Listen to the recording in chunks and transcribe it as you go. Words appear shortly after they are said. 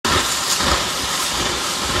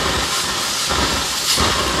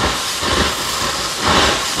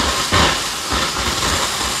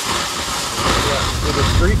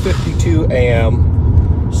5:52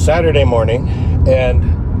 a.m. Saturday morning, and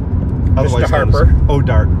Mr. Harper. Oh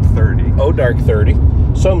dark 30. Oh dark 30.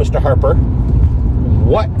 So, Mr. Harper,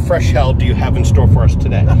 what fresh hell do you have in store for us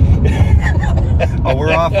today? Oh,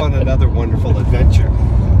 we're off on another wonderful adventure.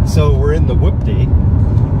 So we're in the Whoopty,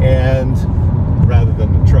 and rather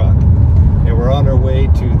than the truck, and we're on our way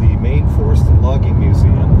to the Maine Forest and Logging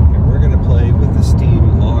Museum, and we're going to play with the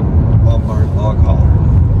steam Lombard log hauler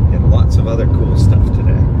and lots of other cool stuff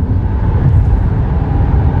today.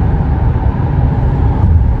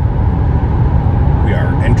 We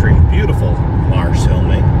are entering beautiful Mars Hill,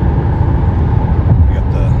 Maine. We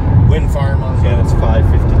got the wind farm on And it's the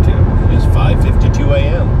 5:52. It is 5:52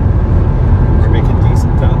 a.m. We're making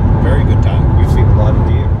decent time. Very good time. We've seen a lot of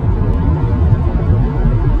deer.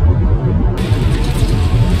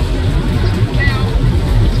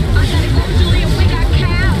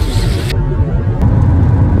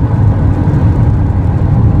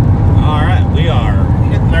 All right, we are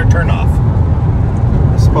hitting our turnoff.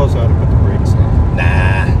 I suppose I ought to put the brakes on.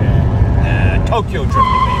 Nah. Tokyo drifting,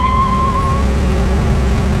 baby.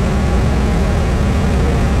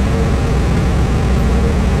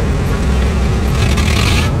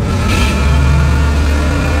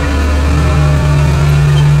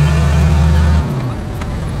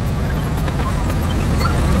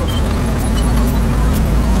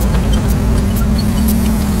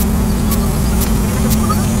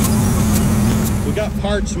 We got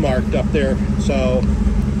parts marked up there, so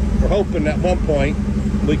we're hoping at one point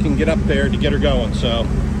we can get up there to get her going. So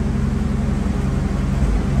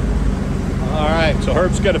all right, so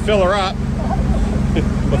Herb's gonna fill her up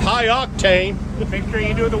with high octane. Make sure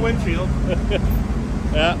you do the windshield.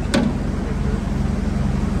 Yeah.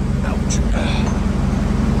 Ouch.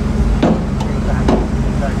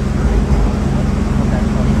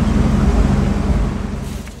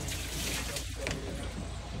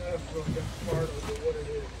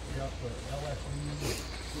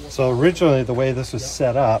 So originally the way this was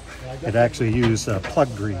set up, it actually used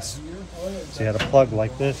plug grease. So you had a plug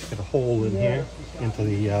like this, you get a hole in here into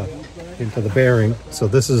the bearing. So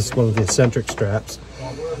this is one of the eccentric straps,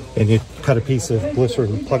 and you cut a piece of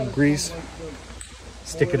glycerin plug grease,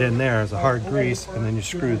 stick it in there as a hard grease, and then you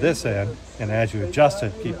screw this in, and as you adjust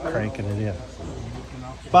it, keep cranking it in.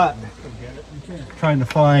 But trying to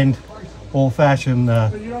find old-fashioned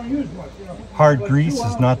hard grease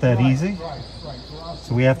is not that easy.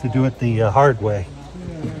 So we have to do it the hard way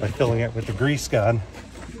by filling it with the grease gun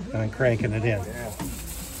and then cranking it in. Yeah.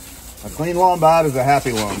 A clean Lombard is a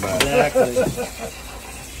happy Lombard. Exactly.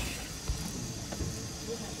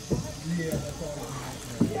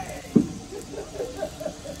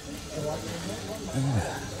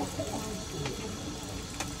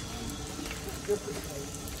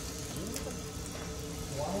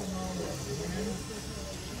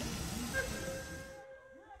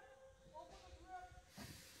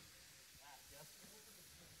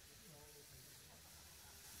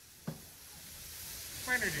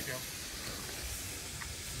 Where did you go?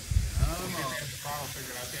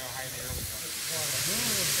 Figure out how high the air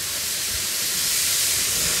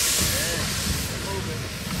was.